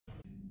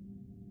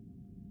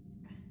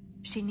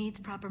She needs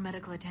proper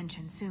medical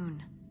attention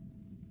soon.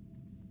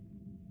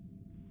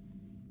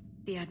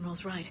 The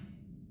Admiral's right.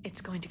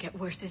 It's going to get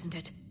worse, isn't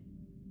it?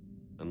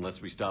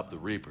 Unless we stop the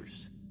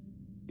Reapers.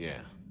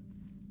 Yeah.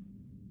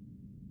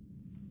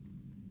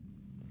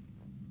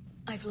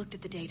 I've looked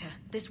at the data.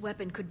 This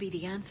weapon could be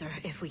the answer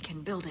if we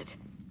can build it.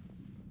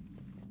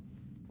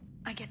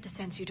 I get the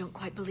sense you don't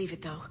quite believe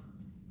it, though.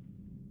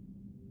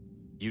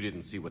 You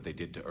didn't see what they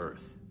did to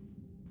Earth.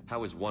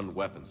 How is one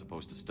weapon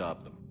supposed to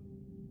stop them?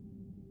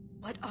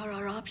 What are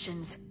our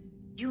options?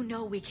 You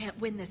know we can't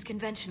win this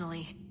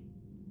conventionally.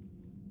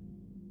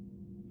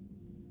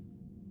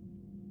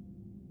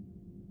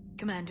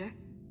 Commander?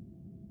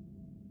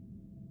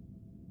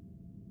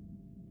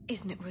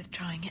 Isn't it worth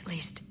trying at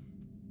least?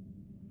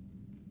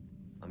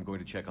 I'm going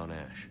to check on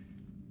Ash.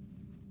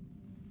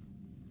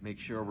 Make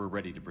sure we're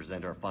ready to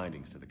present our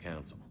findings to the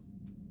Council.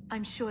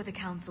 I'm sure the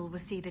Council will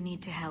see the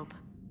need to help.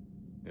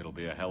 It'll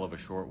be a hell of a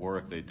short war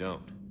if they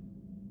don't.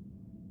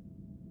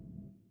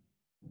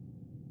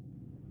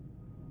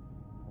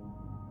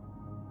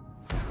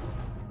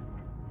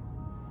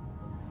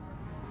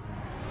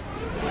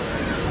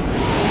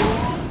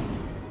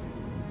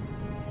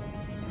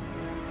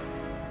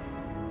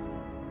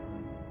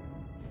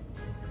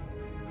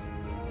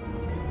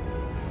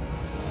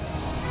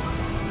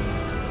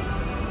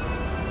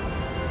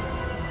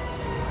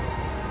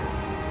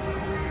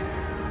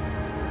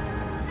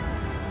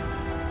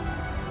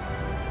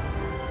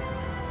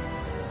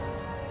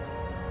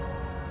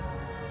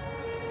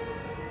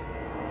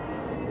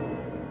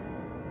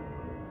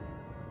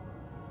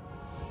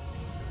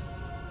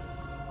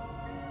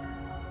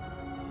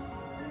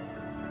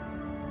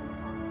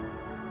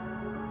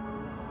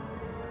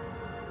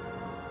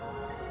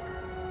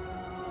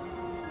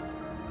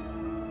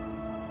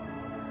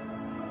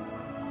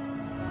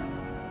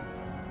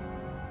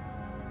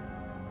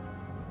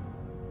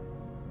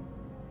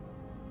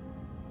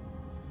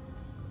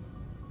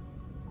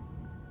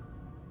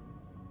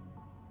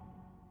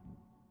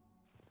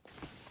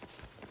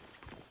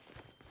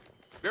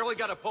 Barely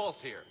got a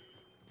pulse here.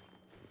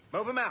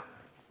 Move him out.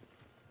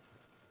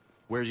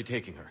 Where are you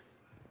taking her?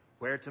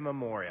 Where to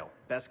Memorial.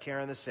 Best care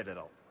in the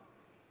Citadel.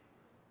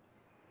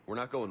 We're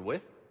not going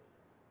with?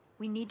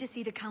 We need to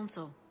see the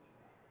Council.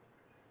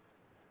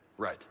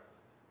 Right.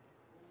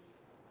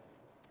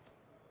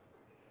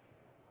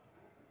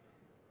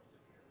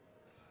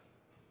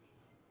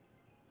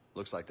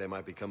 Looks like they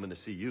might be coming to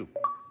see you.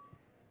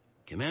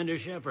 Commander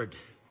Shepard.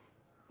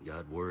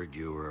 Got word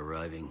you were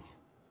arriving.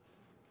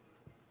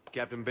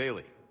 Captain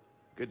Bailey,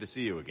 good to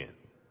see you again.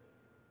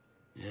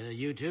 Yeah,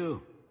 you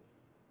too.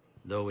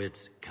 Though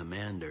it's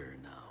Commander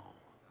now.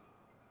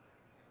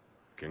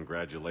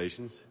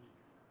 Congratulations.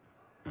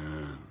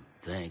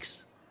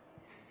 Thanks.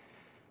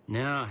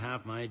 Now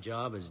half my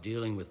job is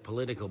dealing with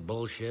political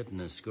bullshit and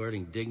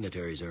escorting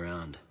dignitaries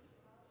around.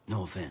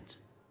 No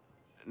offense.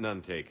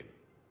 None taken.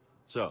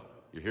 So,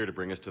 you're here to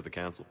bring us to the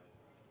Council?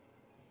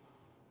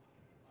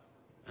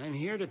 I'm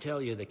here to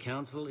tell you the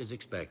Council is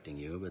expecting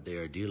you, but they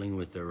are dealing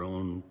with their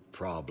own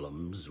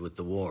problems with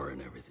the war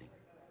and everything.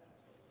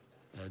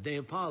 They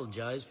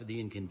apologize for the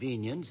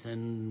inconvenience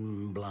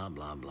and blah,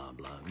 blah, blah,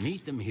 blah.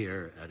 Meet them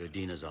here at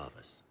Adina's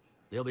office.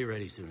 They'll be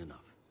ready soon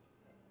enough.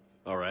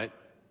 All right.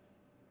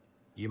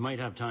 You might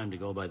have time to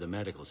go by the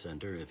medical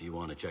center if you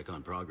want to check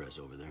on progress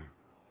over there.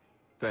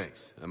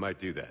 Thanks, I might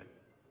do that.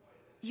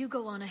 You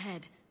go on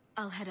ahead.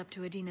 I'll head up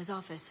to Adina's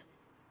office.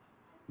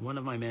 One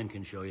of my men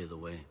can show you the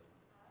way.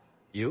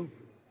 You?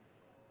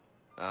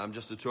 I'm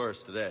just a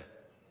tourist today.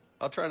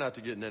 I'll try not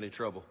to get in any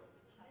trouble.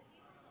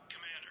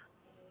 Commander,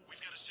 we've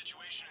got a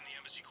situation in the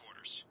embassy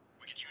quarters.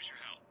 We could use your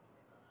help.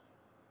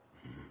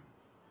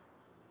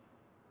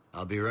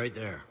 I'll be right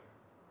there.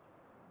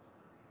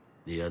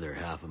 The other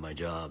half of my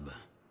job.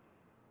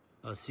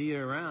 I'll see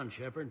you around,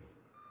 Shepard.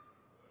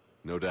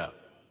 No doubt.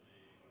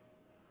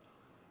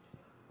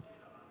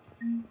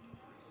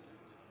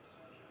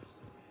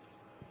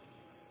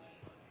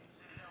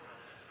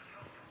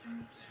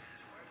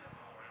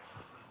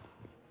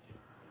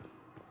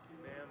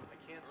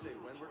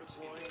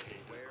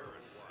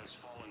 Has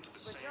fallen to the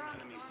same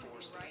enemy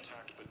force that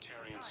attacked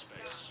Batarian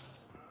space.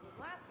 Was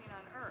last seen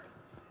on Earth.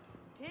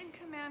 Did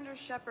Commander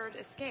Shepard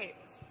escape?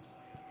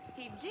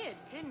 He did,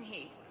 didn't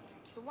he?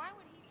 So why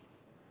would he...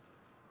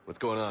 What's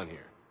going on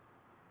here?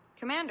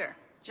 Commander,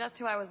 just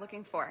who I was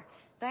looking for.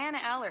 Diana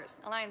Allers,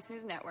 Alliance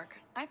News Network.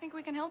 I think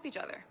we can help each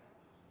other.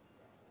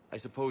 I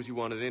suppose you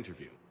want an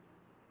interview.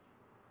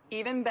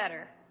 Even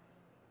better.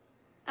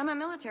 I'm a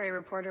military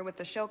reporter with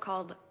the show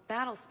called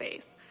Battle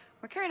Space.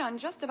 We're carried on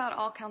just about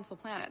all Council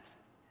planets.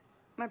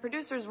 My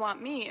producers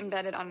want me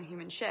embedded on a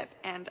human ship,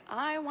 and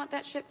I want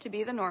that ship to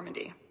be the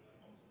Normandy.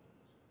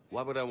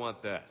 Why would I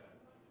want that?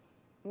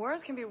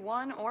 Wars can be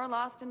won or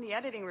lost in the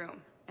editing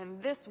room,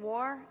 and this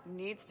war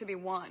needs to be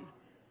won.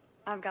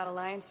 I've got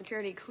Alliance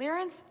security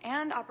clearance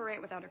and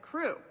operate without a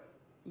crew.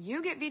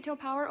 You get veto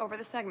power over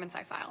the segments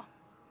I file.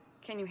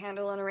 Can you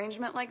handle an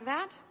arrangement like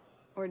that?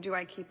 Or do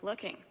I keep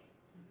looking?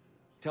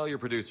 Tell your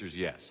producers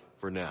yes,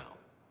 for now.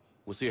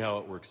 We'll see how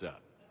it works out.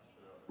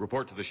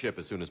 Report to the ship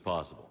as soon as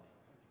possible.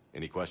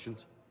 Any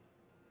questions?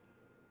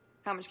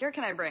 How much gear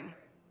can I bring?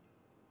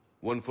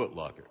 1 foot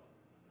locker.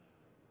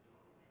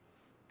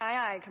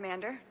 Aye, aye,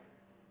 Commander.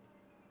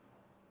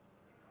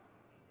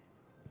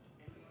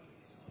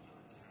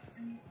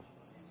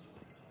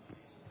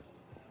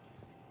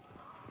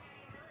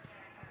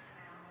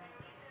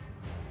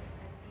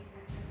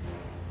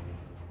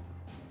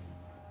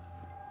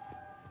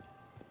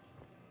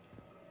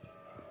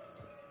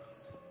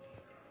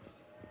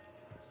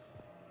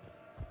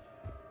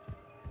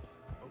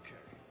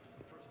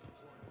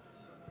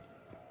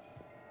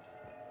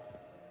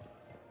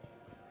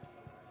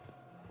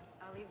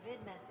 I'll leave vid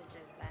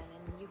messages then,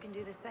 and you can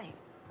do the same.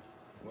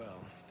 Well,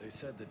 they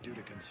said that due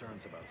to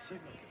concerns about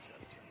signal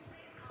congestion.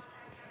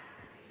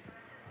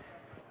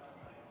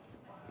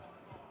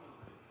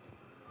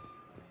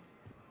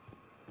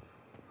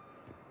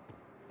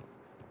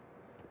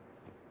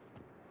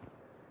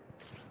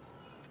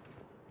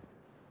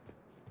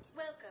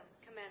 Welcome,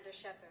 Commander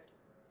Shepard.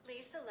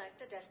 Please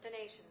select a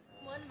destination.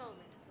 One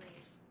moment, please.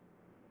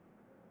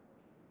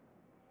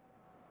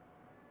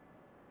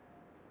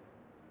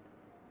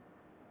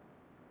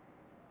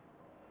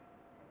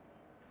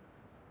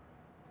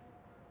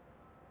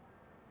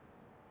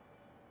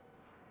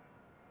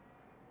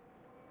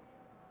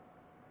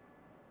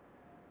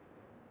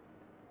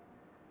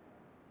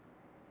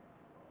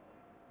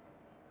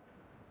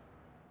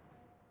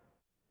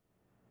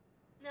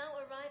 Now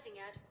arriving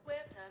at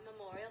Huerta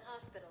Memorial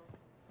Hospital.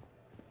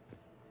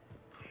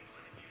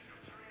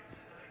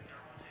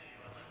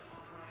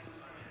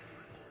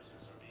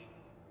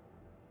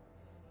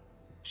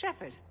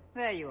 Shepard,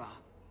 there you are.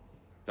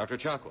 Dr.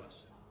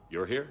 Chakwas,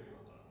 you're here?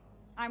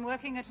 I'm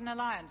working at an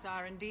Alliance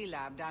R&D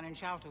lab down in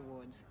Shelter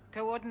Wards,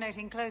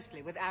 coordinating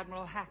closely with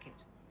Admiral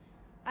Hackett.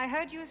 I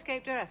heard you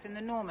escaped Earth in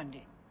the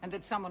Normandy, and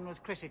that someone was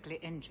critically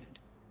injured.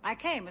 I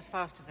came as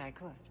fast as I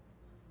could.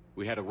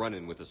 We had a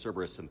run-in with the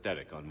Cerberus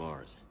synthetic on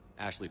Mars.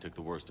 Ashley took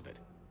the worst of it.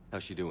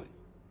 How's she doing?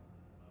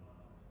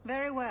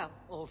 Very well,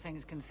 all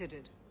things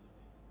considered.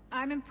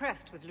 I'm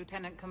impressed with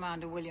Lieutenant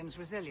Commander Williams'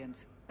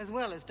 resilience, as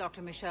well as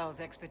Dr. Michel's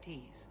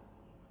expertise.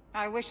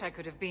 I wish I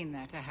could have been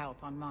there to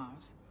help on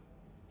Mars.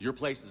 Your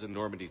place is in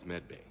Normandy's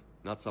medbay,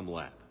 not some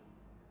lab.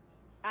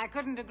 I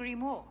couldn't agree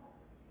more.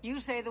 You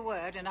say the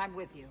word and I'm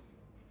with you.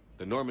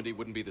 The Normandy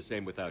wouldn't be the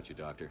same without you,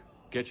 Doctor.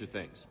 Get your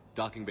things.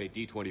 Docking bay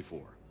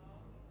D-24.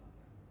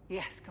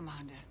 Yes,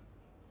 Commander.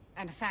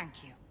 And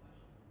thank you.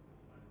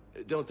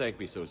 Don't thank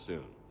me so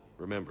soon.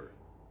 Remember,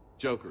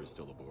 Joker is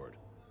still aboard.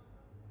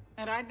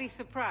 And I'd be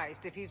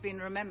surprised if he's been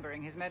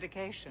remembering his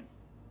medication.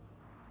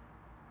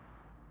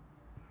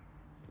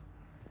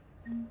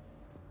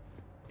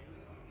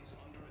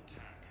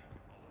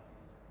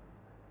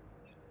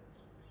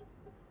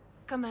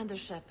 Commander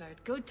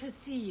Shepard, good to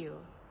see you.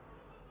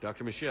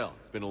 Dr. Michel,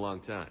 it's been a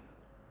long time.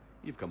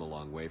 You've come a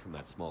long way from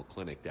that small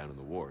clinic down in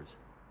the wards.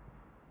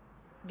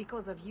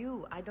 Because of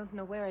you, I don't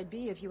know where I'd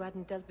be if you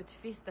hadn't dealt with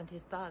Fist and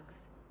his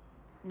thugs.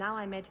 Now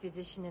I'm head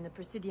physician in a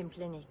Presidium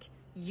clinic.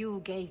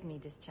 You gave me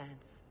this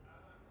chance.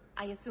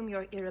 I assume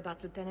you're here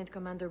about Lieutenant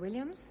Commander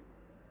Williams?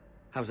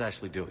 How's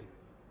Ashley doing?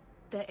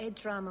 The head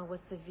trauma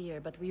was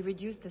severe, but we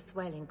reduced the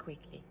swelling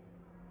quickly.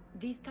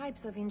 These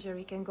types of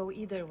injury can go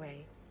either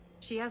way.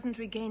 She hasn't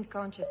regained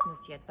consciousness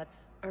yet, but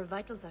her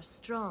vitals are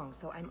strong,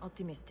 so I'm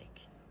optimistic.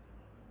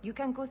 You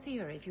can go see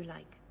her if you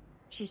like.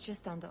 She's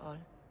just down the hall.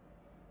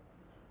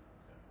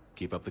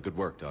 Keep up the good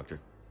work, Doctor.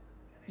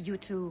 You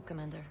too,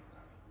 Commander.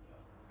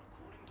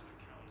 According to the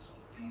Council,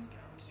 these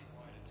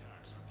galaxy-wide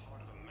attacks are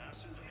part of a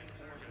massive and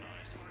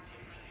organized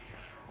invasion.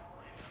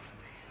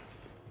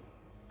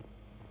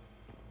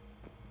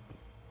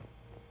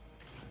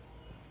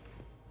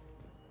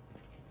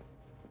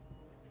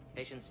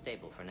 Patient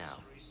stable for now.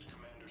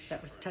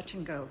 That was touch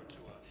and go.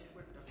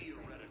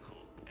 Theoretical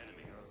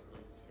enemy.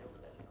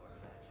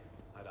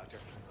 Hi, Doctor.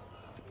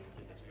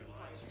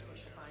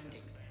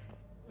 Findings.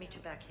 Meet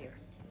you back here.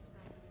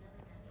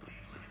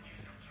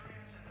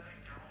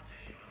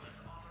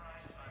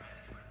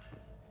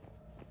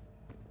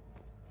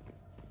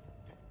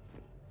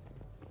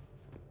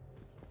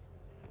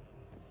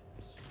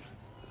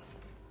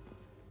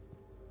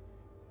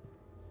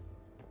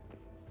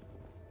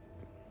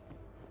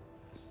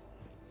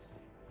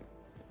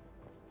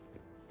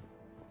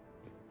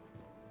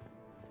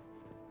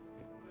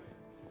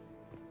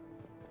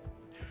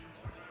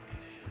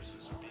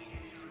 Forces are being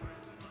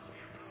redirected to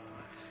rear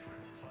colonies.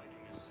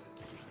 Fighting is set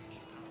to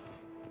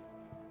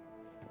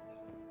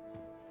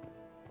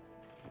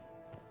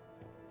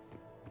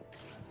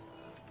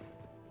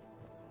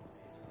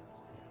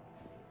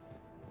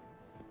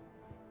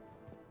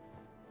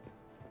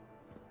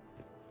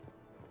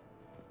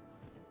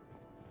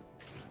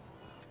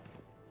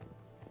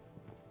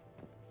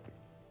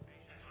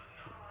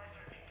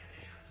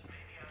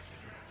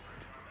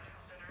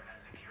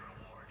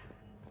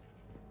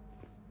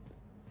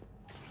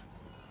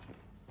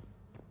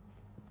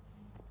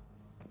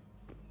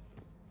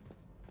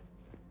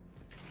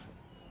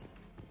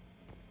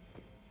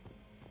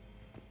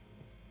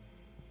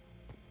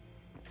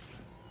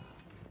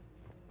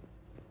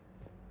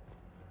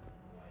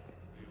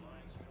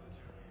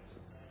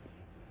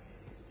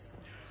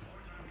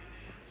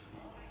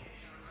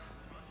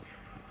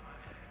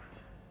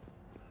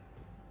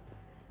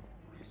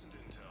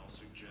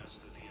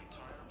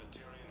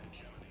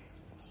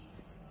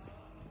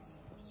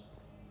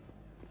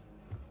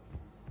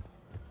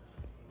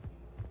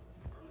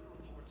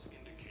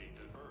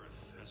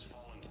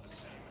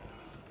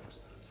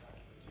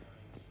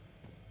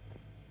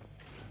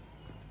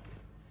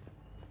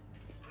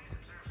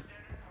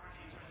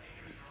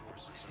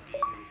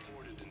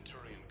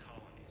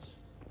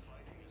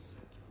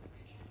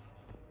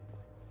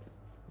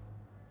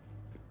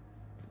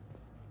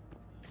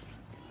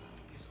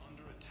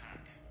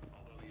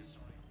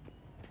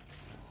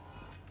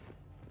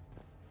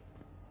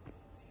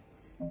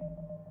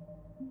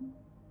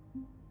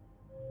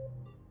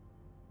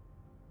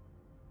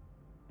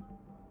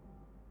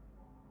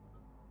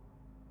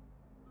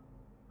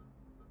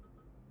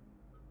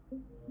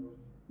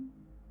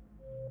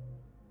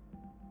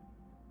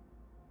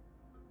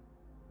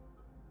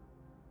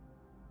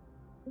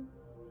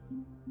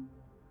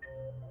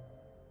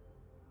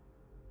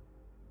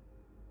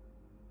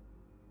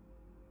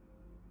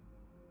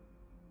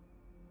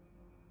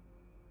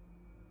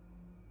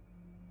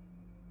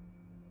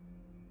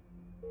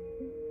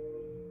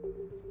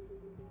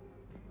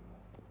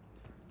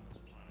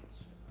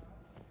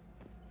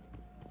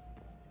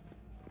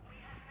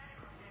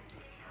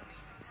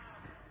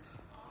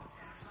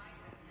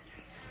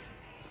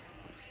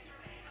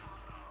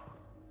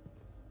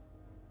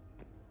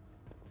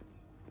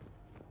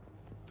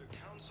The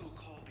Council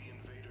called the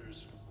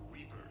invaders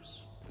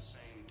Reapers, the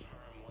same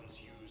term once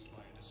used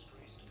by a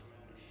disgraced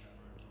Commander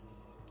Shepard to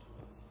refer to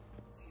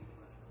a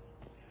theoretical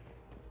enemy.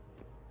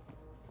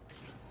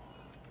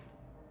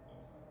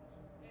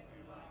 The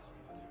Alliance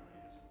military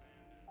has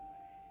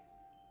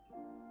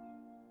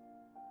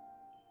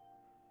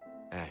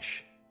abandoned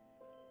Ash.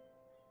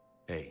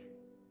 Hey.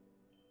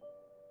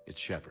 It's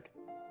Shepard.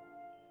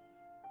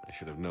 I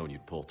should have known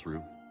you'd pull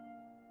through.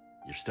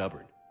 You're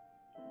stubborn.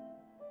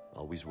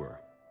 Always were.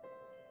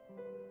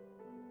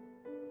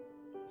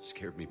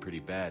 Scared me pretty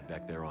bad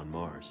back there on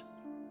Mars.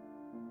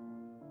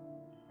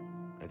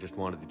 I just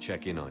wanted to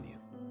check in on you.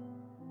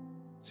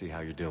 See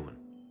how you're doing.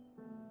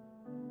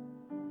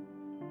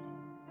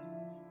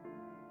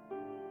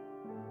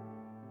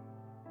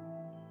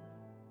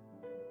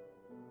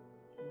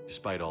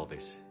 Despite all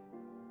this,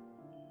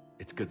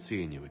 it's good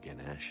seeing you again,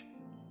 Ash.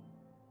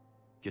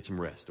 Get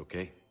some rest,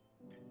 okay?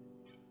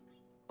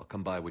 I'll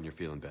come by when you're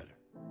feeling better.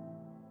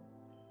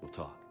 We'll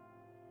talk.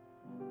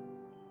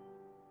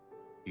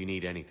 You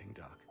need anything,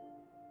 Doc,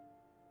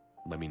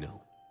 let me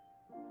know.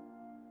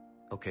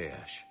 Okay,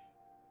 Ash.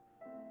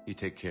 You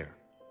take care.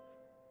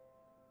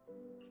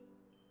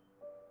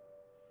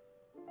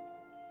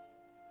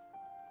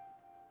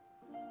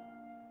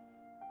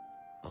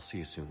 I'll see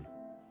you soon.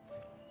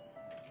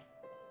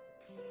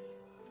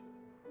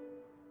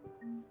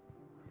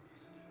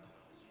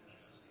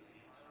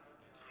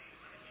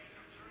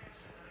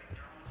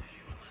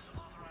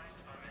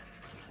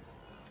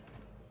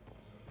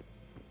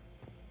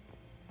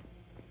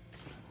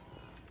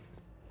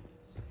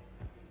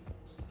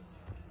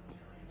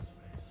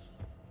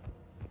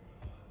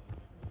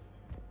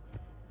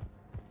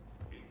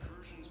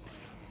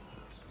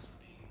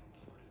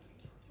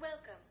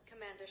 Welcome,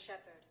 Commander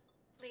Shepard.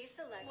 Please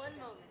select one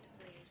moment,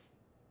 please.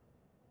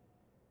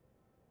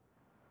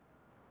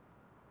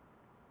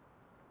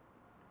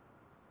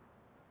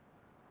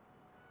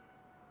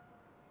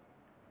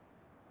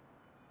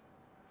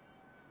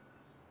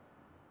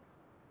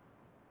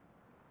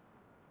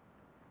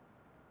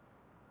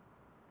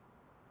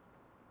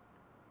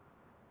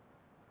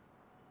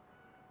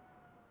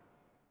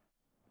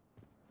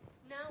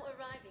 Now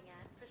arriving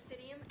at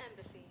Presidium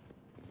Embassy.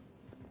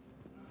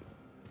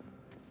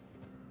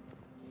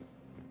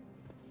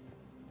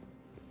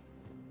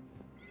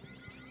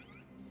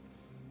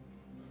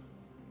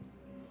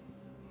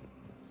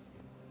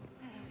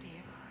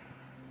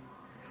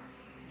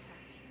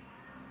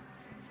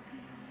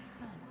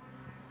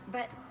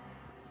 But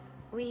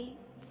we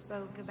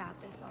spoke about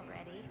this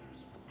already.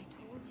 I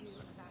told you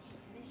about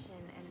this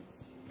mission and...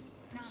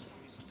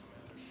 Nonsense.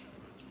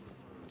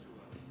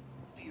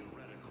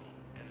 Theoretical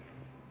enemy.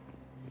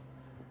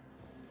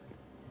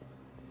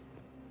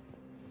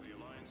 The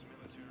Alliance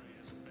military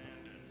has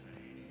abandoned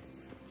Vahedi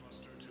and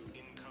clustered to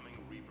incoming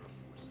Reaper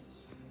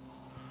forces.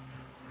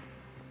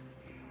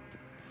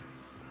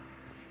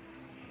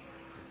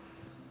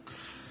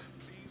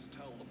 Please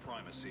tell the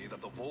Primacy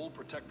that the Vol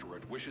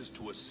Protectorate wishes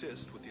to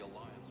assist with the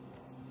Alliance.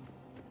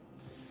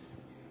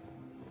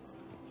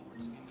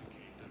 Reports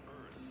indicate that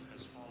Earth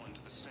has fallen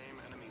to the same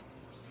enemy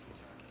that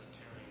attacked the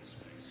Terran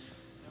space.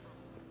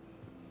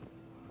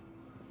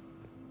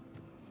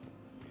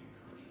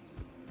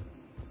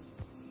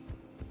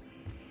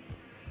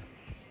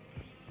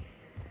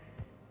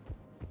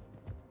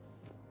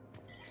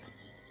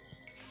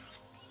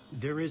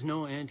 There is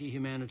no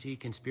anti-humanity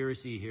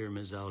conspiracy here,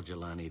 Ms.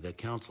 Al-Jalani. The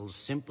Council's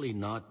simply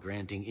not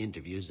granting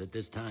interviews at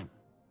this time.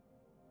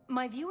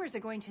 My viewers are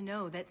going to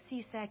know that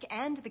CSEC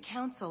and the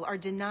Council are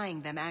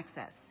denying them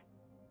access.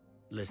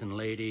 Listen,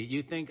 lady,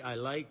 you think I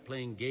like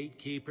playing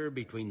gatekeeper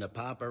between the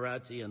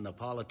paparazzi and the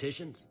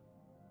politicians?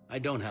 I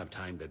don't have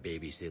time to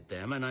babysit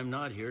them, and I'm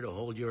not here to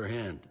hold your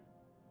hand.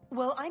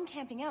 Well, I'm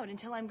camping out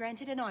until I'm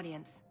granted an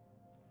audience.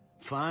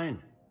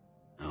 Fine.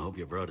 I hope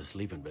you brought a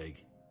sleeping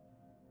bag.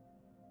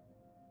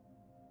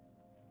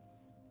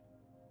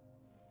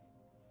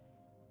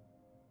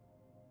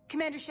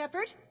 Commander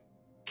Shepard?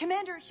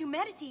 Commander,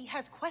 humanity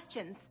has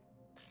questions.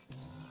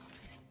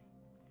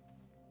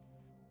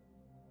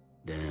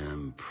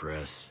 Damn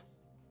press.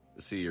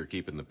 See, you're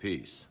keeping the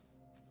peace.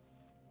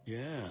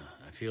 Yeah,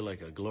 I feel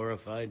like a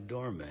glorified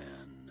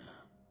doorman.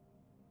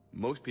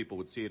 Most people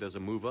would see it as a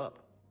move up.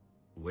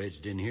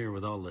 Wedged in here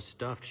with all the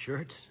stuffed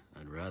shirts?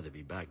 I'd rather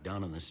be back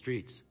down on the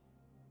streets.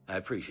 I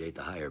appreciate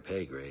the higher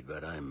pay grade,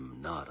 but I'm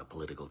not a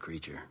political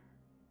creature.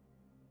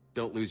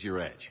 Don't lose your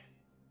edge.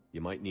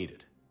 You might need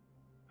it.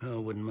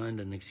 Oh, wouldn't mind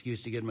an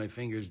excuse to get my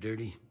fingers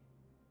dirty.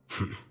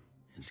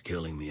 It's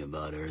killing me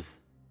about Earth.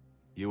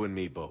 You and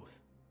me both.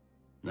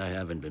 I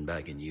haven't been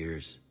back in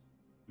years.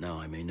 Now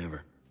I may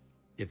never.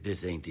 If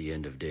this ain't the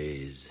end of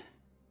days,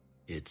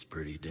 it's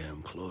pretty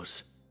damn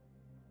close.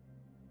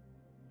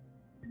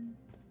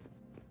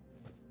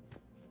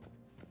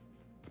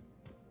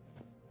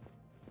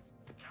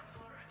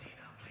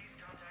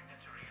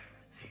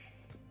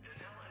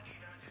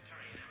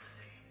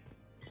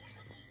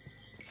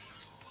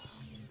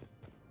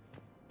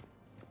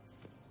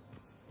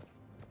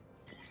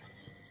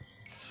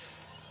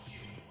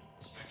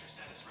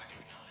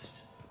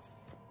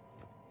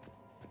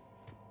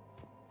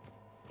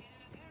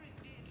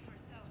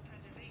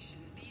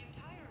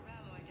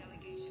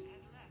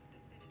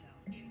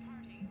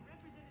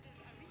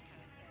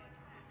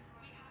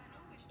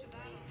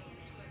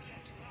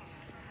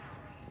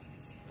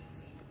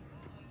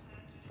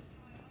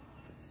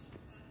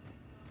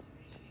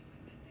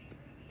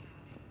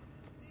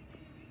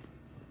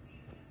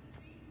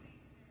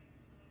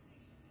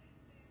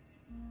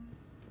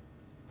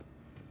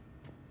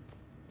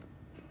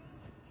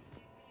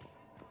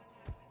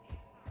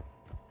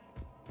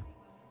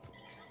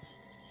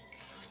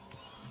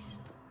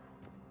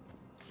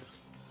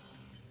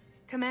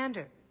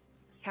 Commander,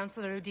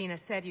 Councillor Udina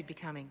said you'd be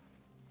coming.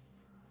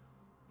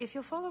 If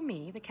you'll follow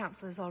me, the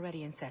council is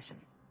already in session.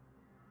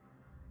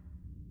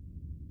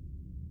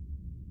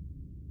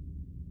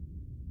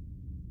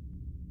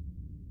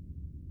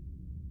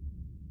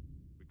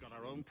 We've got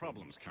our own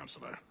problems,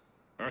 Councillor.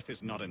 Earth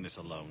is not in this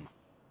alone.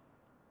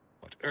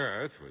 But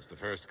Earth was the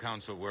first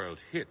Council world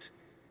hit.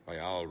 By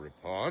all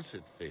reports,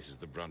 it faces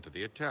the brunt of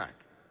the attack.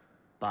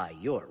 By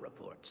your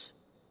reports.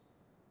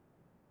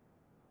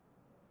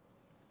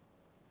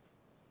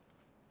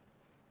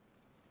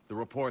 The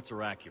reports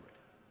are accurate.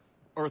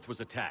 Earth was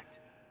attacked.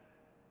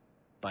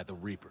 By the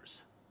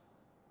Reapers.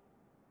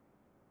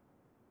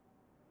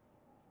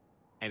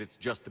 And it's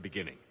just the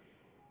beginning.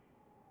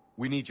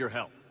 We need your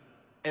help.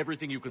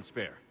 Everything you can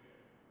spare.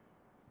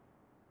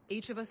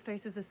 Each of us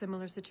faces a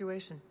similar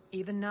situation.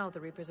 Even now,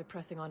 the Reapers are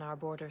pressing on our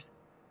borders.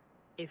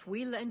 If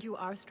we lend you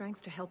our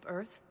strength to help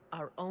Earth,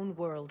 our own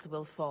worlds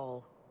will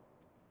fall.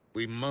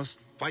 We must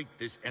fight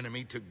this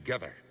enemy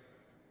together.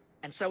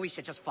 And so we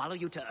should just follow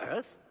you to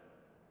Earth?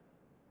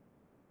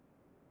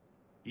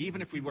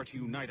 Even if we were to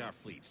unite our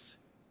fleets,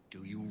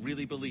 do you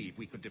really believe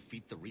we could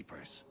defeat the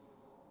Reapers?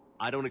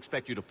 I don't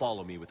expect you to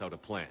follow me without a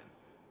plan.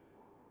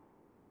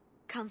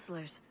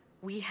 Counselors,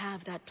 we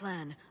have that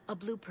plan. A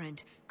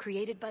blueprint,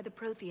 created by the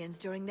Protheans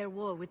during their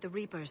war with the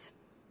Reapers.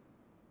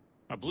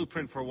 A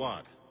blueprint for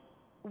what?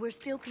 We're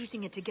still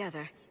piecing it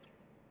together.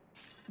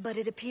 But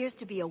it appears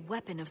to be a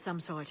weapon of some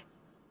sort.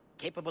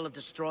 Capable of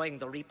destroying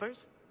the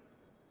Reapers?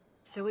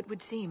 So it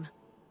would seem.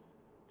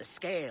 The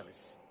scale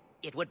is...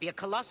 it would be a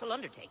colossal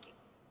undertaking.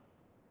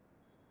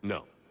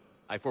 No.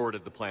 I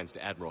forwarded the plans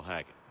to Admiral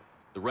Hagen.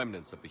 The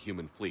remnants of the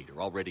human fleet are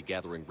already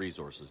gathering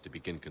resources to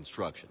begin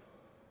construction.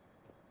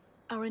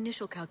 Our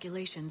initial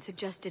calculations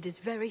suggest it is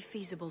very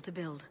feasible to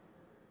build.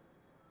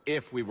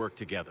 If we work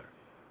together.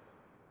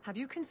 Have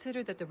you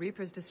considered that the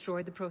Reapers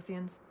destroyed the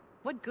Protheans?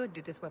 What good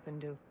did this weapon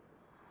do?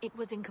 It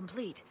was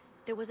incomplete.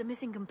 There was a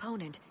missing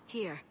component,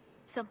 here.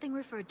 Something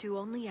referred to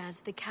only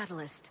as the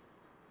catalyst.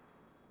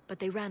 But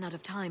they ran out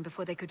of time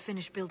before they could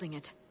finish building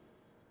it.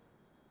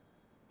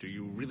 Do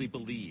you really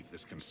believe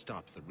this can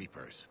stop the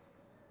Reapers?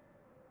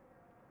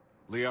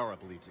 Liara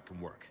believes it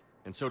can work,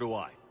 and so do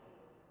I.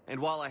 And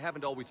while I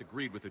haven't always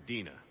agreed with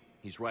Udina,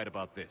 he's right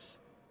about this.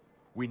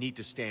 We need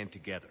to stand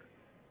together.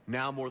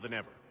 Now more than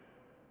ever.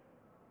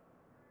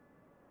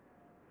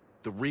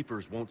 The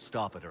Reapers won't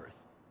stop at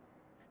Earth.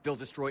 They'll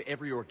destroy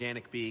every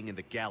organic being in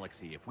the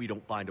galaxy if we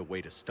don't find a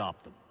way to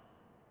stop them.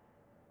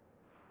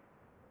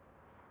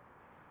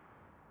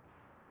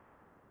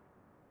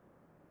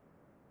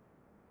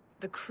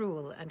 The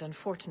cruel and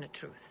unfortunate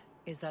truth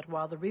is that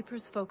while the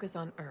Reapers focus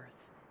on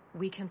Earth,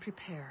 we can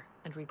prepare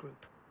and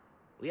regroup.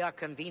 We are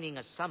convening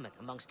a summit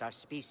amongst our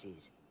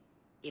species.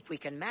 If we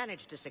can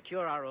manage to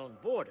secure our own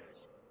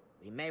borders,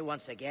 we may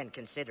once again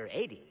consider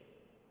aiding you.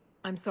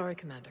 I'm sorry,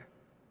 Commander.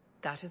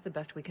 That is the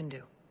best we can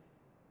do.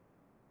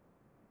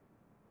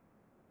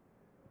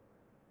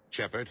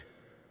 Shepard,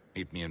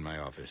 meet me in my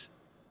office.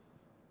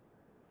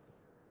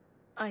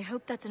 I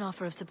hope that's an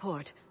offer of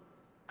support.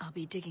 I'll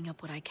be digging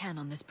up what I can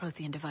on this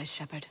Prothean device,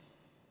 Shepard.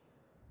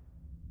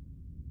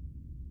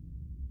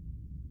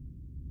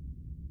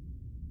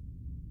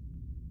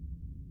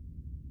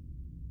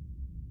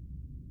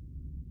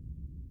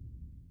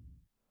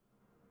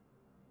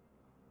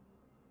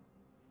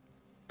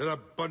 They're a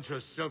bunch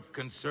of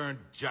self-concerned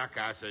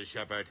jackasses,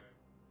 Shepard.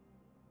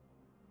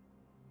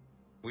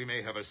 We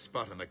may have a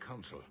spot on the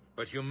Council,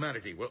 but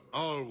humanity will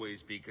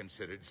always be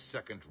considered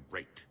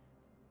second-rate.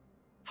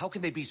 How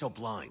can they be so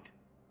blind?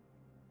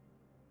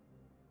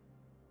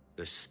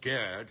 They're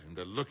scared, and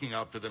they're looking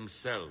out for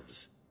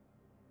themselves.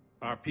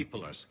 Our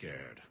people are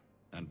scared,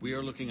 and we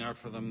are looking out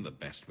for them the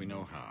best we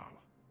know how.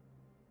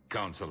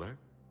 Counselor?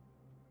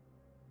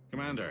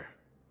 Commander,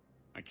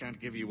 I can't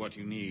give you what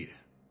you need,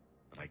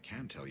 but I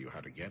can tell you how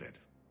to get it.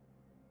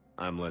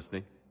 I'm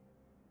listening.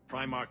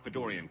 Primarch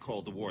Fedorian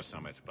called the War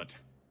Summit, but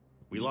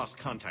we lost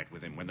contact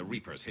with him when the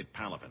Reapers hit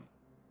Palaven.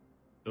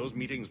 Those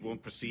meetings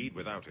won't proceed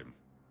without him.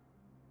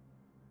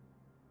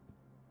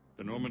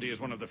 The Normandy is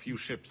one of the few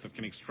ships that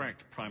can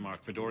extract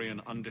Primarch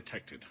Fedorian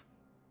undetected.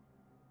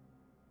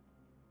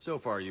 So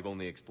far, you've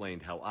only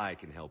explained how I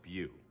can help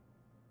you.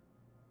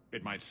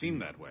 It might seem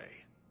that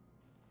way.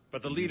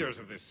 But the leaders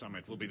of this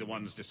summit will be the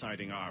ones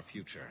deciding our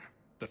future.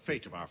 The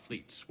fate of our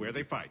fleets, where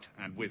they fight,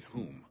 and with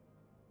whom.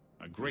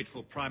 A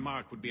grateful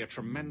Primarch would be a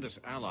tremendous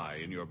ally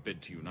in your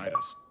bid to unite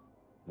us.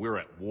 We're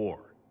at war.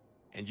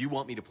 And you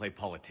want me to play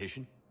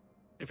politician?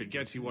 If it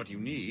gets you what you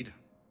need,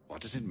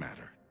 what does it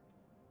matter?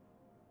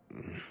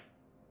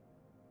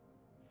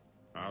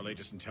 Our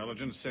latest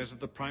intelligence says that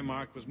the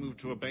Primarch was moved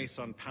to a base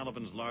on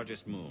Palaven's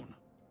largest moon.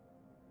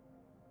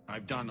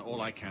 I've done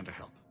all I can to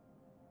help.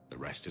 The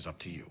rest is up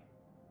to you.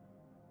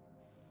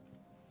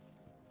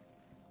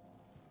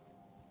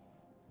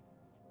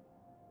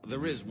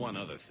 There is one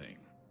other thing.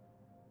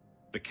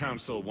 The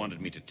Council wanted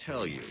me to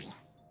tell you,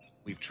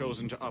 we've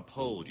chosen to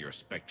uphold your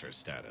Spectre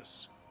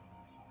status.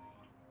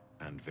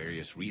 And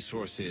various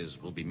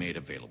resources will be made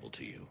available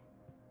to you.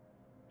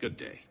 Good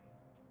day.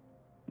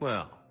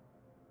 Well,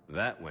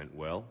 that went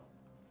well.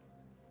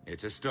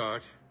 It's a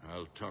start.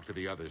 I'll talk to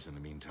the others in the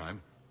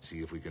meantime. See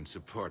if we can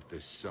support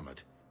this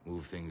summit.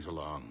 Move things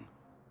along.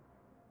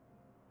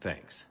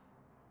 Thanks.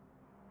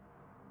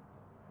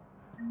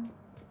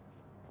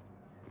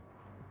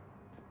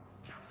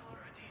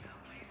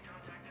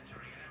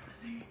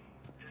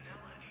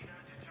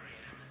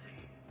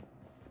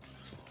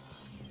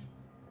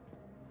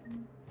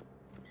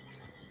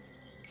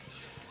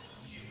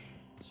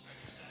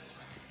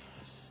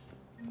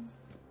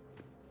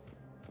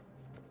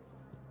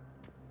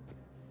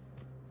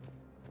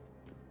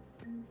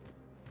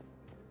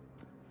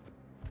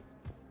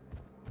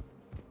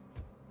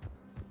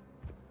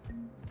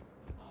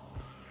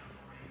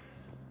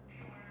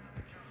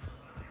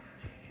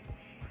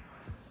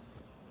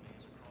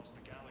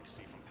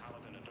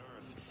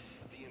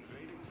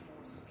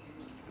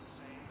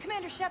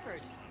 Commander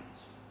Shepard.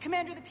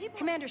 Commander, the people—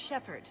 Commander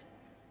Shepard.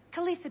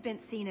 Khalisah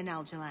bint Sin and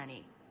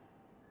Al-Jalani.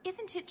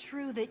 Isn't it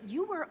true that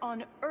you were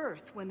on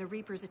Earth when the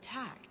Reapers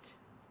attacked?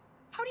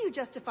 How do you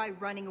justify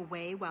running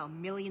away while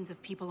millions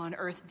of people on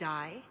Earth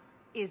die?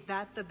 Is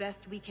that the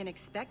best we can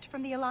expect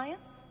from the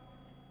Alliance?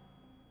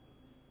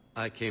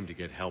 I came to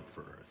get help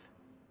for Earth.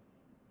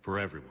 For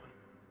everyone.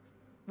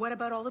 What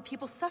about all the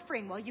people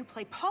suffering while you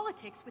play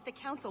politics with the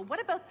Council?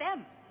 What about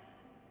them?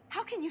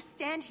 How can you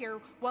stand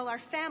here while our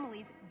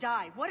families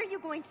die? What are you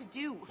going to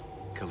do?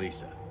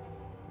 Khalisah,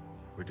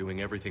 we're doing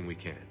everything we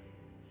can.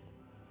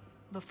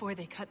 Before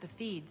they cut the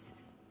feeds,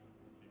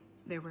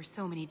 there were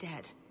so many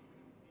dead.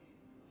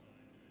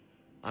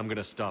 I'm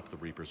gonna stop the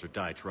Reapers or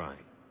die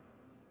trying.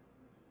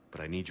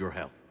 But I need your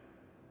help.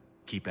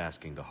 Keep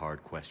asking the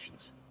hard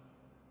questions.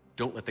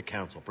 Don't let the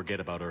Council forget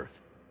about Earth.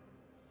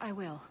 I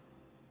will.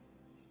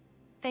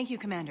 Thank you,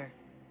 Commander.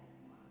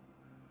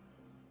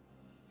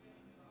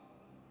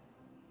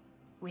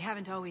 We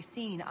haven't always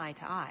seen eye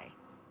to eye,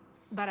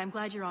 but I'm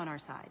glad you're on our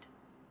side.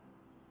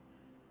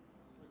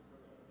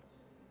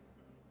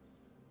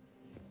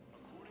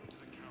 According to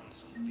the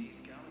Council, these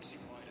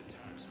galaxy-wide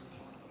attacks are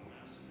part of a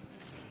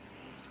massive...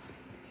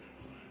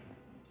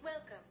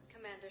 Welcome,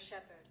 Commander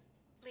Shepard.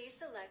 Please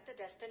select a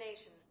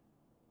destination.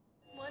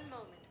 One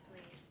moment, please.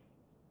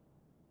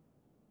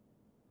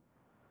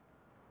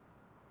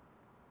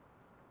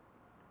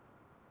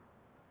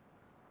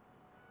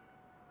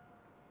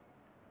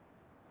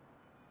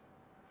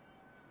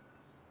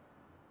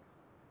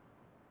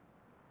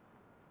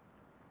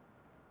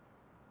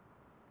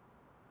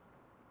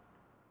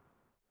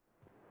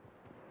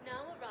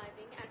 Now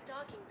arriving at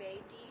Docking Bay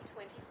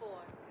D-24.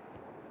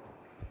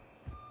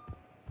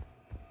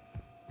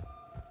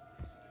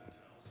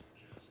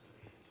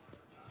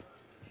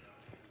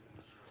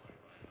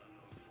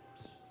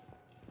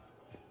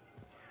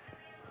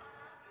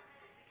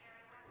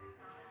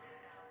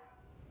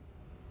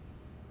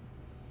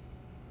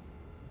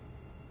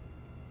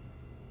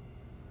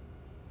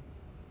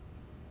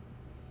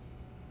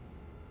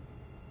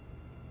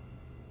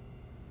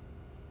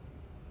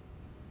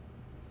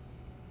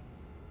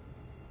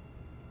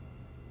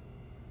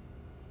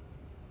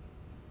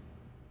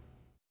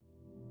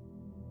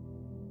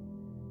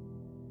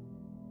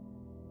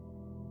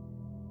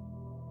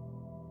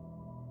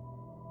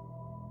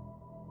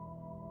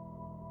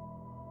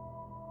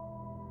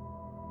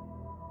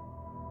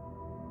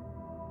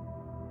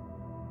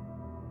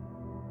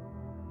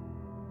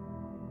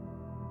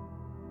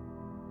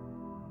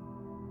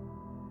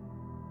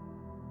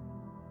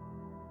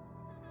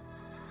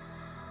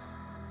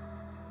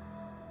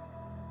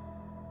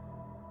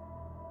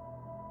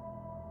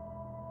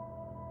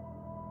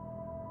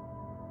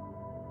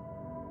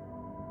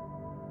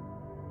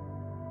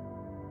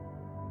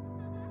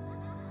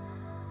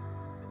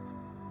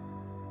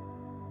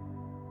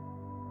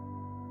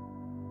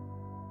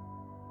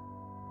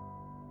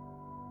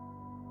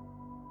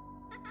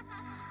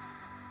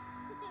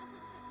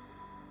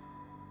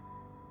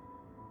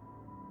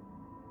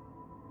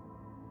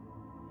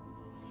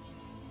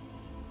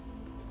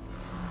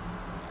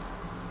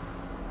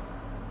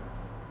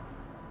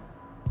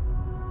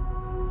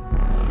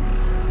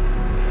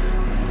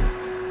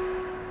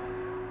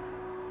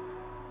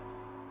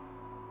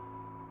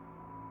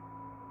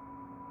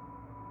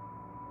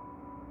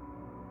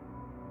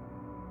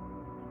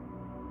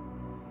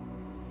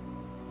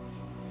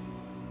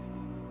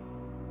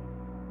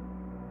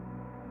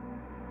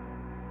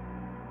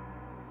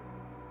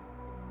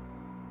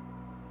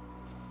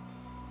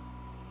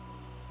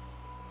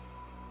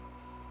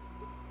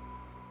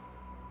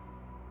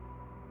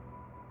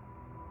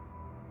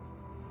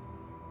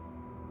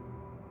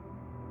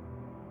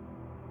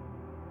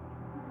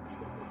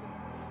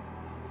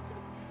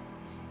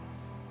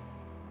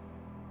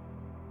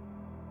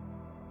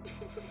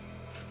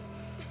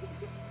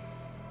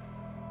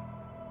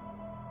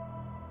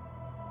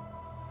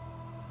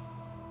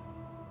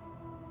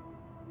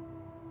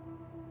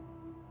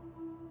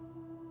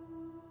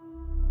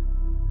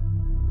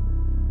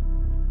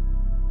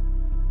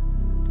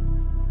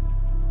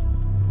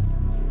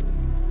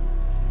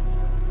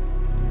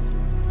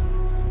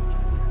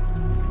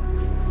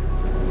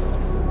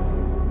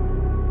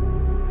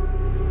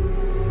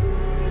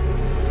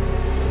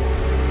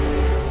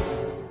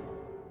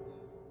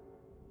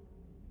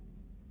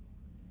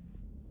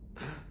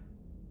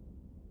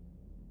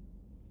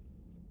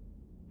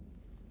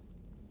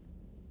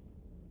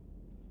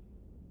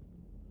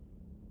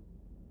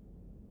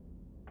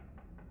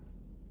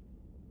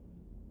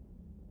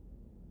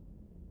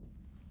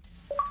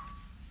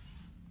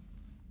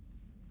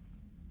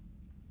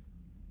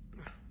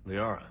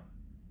 Liara,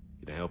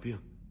 can I help you?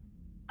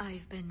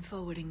 I've been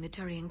forwarding the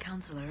Turian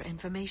Counselor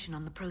information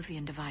on the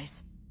Prothean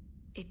device.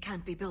 It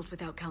can't be built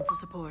without Council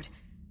support,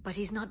 but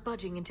he's not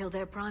budging until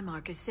their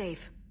Primarch is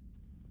safe.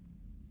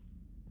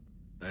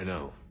 I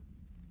know.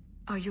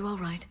 Are you all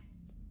right?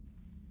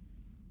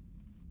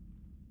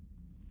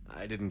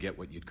 I didn't get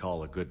what you'd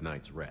call a good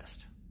night's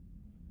rest.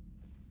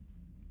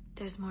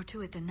 There's more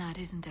to it than that,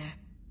 isn't there?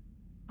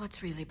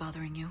 What's really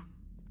bothering you?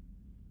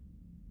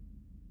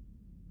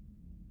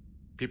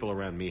 People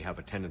around me have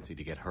a tendency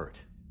to get hurt.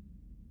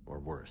 Or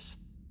worse.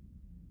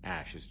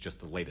 Ash is just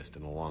the latest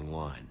in a long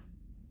line.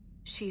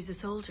 She's a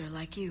soldier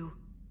like you.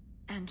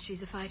 And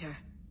she's a fighter.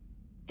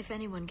 If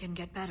anyone can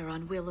get better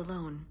on will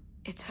alone,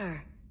 it's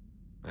her.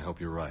 I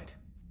hope you're right.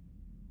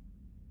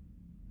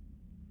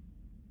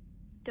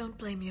 Don't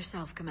blame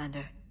yourself,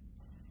 Commander.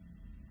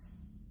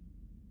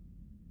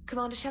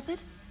 Commander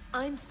Shepard?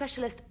 I'm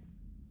Specialist...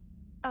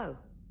 Oh.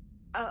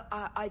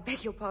 I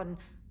beg your pardon.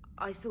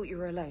 I thought you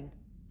were alone.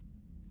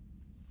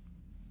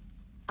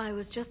 I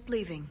was just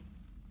leaving.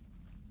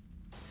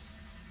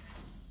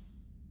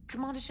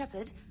 Commander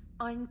Shepard,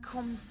 I'm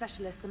Comm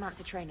Specialist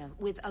Samantha Traynor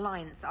with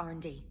Alliance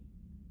R&D.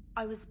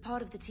 I was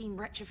part of the team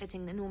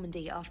retrofitting the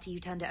Normandy after you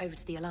turned it over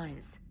to the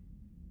Alliance.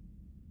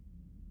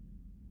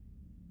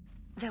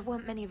 There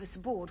weren't many of us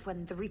aboard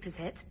when the Reapers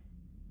hit.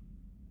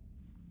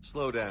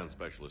 Slow down,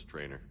 Specialist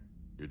Trainer.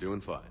 You're doing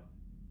fine.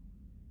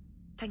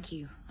 Thank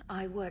you.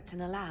 I worked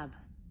in a lab.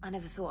 I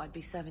never thought I'd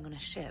be serving on a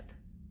ship.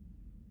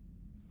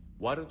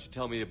 Why don't you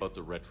tell me about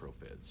the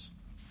retrofits?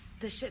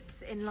 The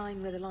ship's in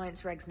line with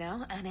Alliance regs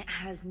now, and it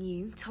has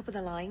new,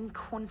 top-of-the-line,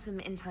 quantum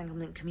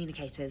entanglement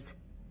communicators.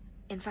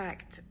 In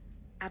fact,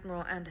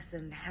 Admiral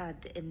Anderson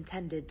had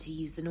intended to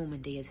use the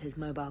Normandy as his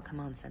mobile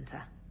command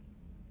center.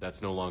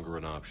 That's no longer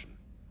an option.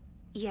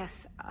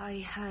 Yes, I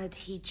heard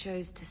he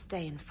chose to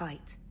stay and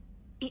fight.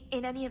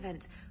 In any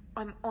event,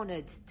 I'm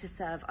honored to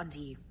serve under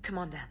you,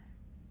 Commander.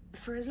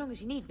 For as long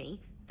as you need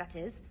me, that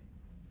is.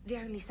 They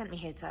only sent me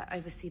here to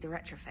oversee the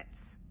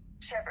retrofits.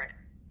 Shepard,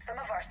 some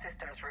of our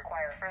systems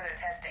require further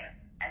testing,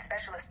 and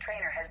Specialist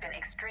Trainer has been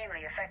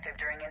extremely effective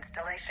during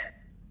installation.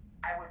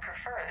 I would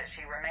prefer that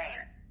she remain.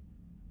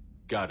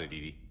 Got it,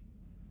 EDI.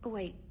 Oh,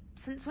 wait,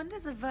 since when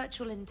does a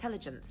virtual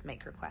intelligence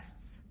make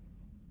requests?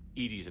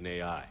 EDI's an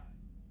AI.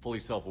 Fully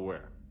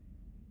self-aware.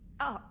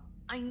 Oh,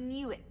 I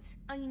knew it.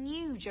 I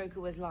knew Joker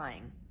was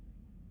lying.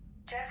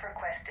 Jeff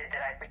requested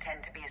that I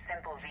pretend to be a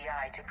simple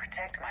VI to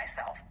protect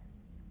myself.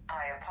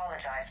 I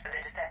apologize for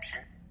the deception.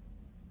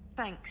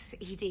 Thanks,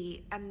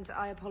 ED, and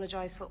I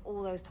apologize for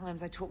all those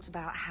times I talked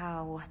about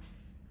how...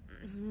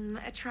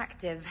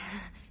 attractive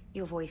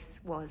your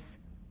voice was.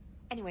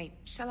 Anyway,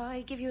 shall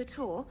I give you a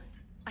tour?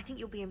 I think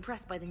you'll be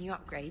impressed by the new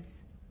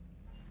upgrades.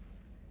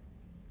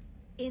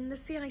 In the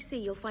CIC,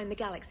 you'll find the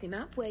galaxy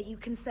map where you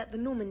can set the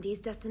Normandy's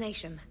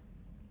destination.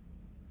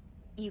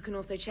 You can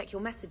also check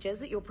your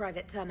messages at your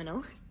private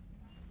terminal.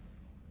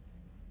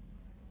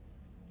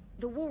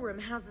 The War Room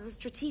houses a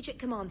strategic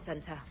command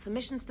center for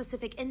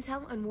mission-specific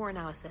intel and war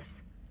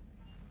analysis.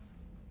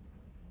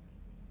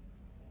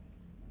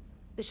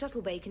 The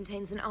shuttle bay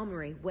contains an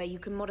armory where you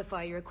can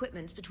modify your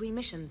equipment between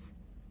missions.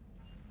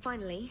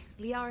 Finally,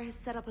 Liara has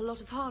set up a lot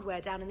of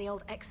hardware down in the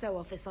old XO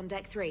office on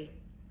Deck 3.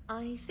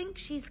 I think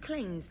she's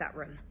claimed that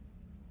room.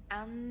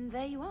 And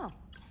there you are.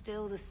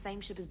 Still the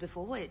same ship as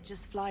before, it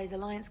just flies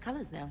Alliance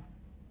colors now.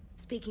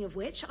 Speaking of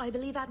which, I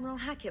believe Admiral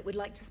Hackett would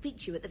like to speak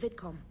to you at the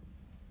VidCom.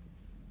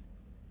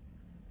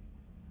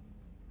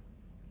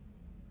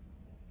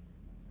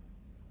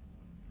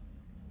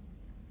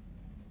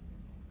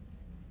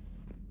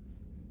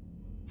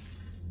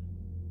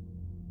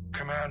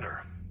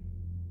 Commander,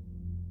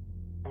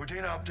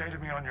 Udina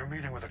updated me on your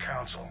meeting with the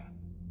Council.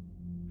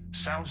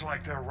 Sounds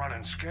like they're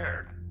running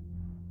scared.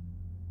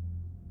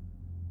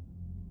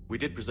 We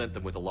did present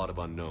them with a lot of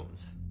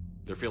unknowns.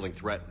 They're feeling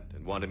threatened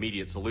and want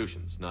immediate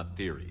solutions, not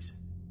theories.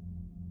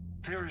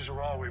 Theories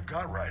are all we've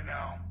got right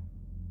now.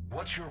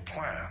 What's your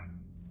plan?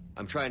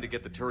 I'm trying to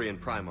get the Turian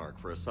Primarch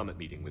for a summit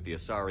meeting with the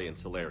Asari and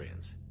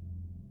Solarians.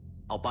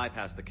 I'll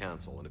bypass the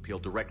Council and appeal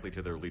directly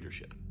to their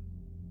leadership.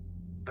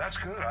 That's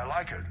good, I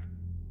like it.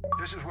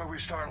 This is where we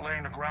start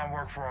laying the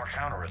groundwork for our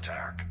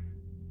counterattack.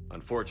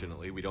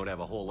 Unfortunately, we don't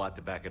have a whole lot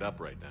to back it up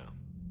right now.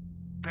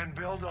 Then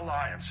build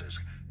alliances.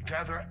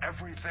 Gather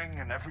everything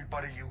and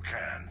everybody you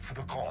can for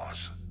the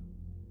cause.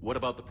 What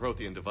about the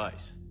Prothean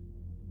device?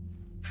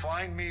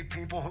 Find me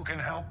people who can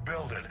help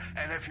build it,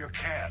 and if you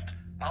can't,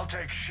 I'll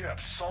take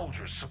ships,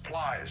 soldiers,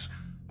 supplies,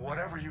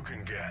 whatever you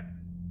can get.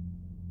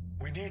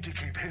 We need to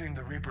keep hitting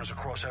the Reapers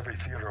across every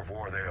theater of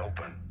war they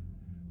open.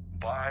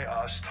 Buy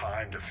us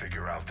time to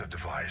figure out the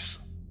device.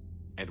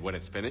 And when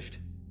it's finished?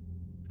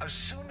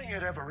 Assuming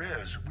it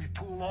ever is, we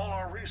pool all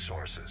our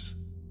resources.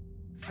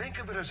 Think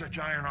of it as a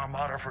giant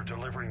armada for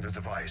delivering the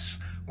device,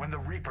 when the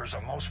Reapers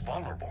are most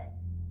vulnerable.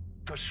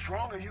 The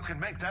stronger you can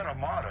make that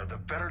armada, the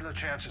better the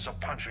chances of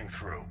punching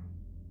through.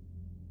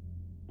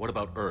 What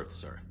about Earth,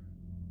 sir?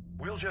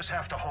 We'll just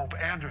have to hope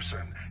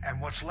Anderson and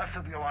what's left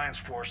of the Alliance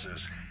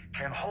forces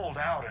can hold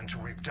out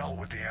until we've dealt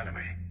with the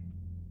enemy.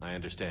 I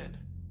understand.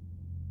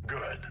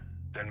 Good.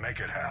 Then make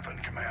it happen,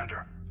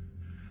 Commander.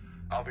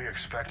 I'll be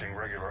expecting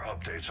regular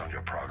updates on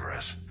your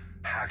progress.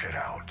 Hack it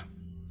out.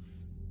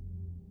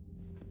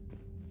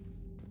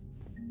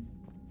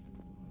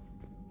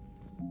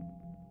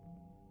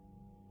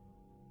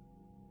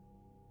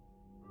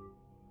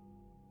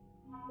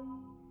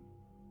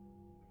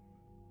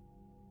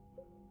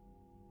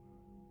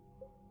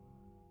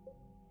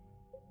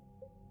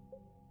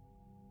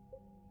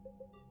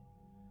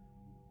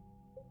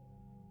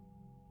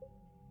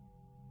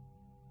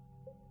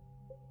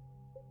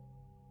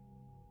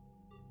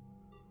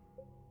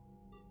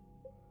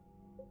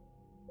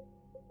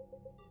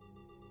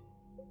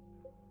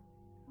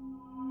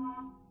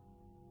 Thank you.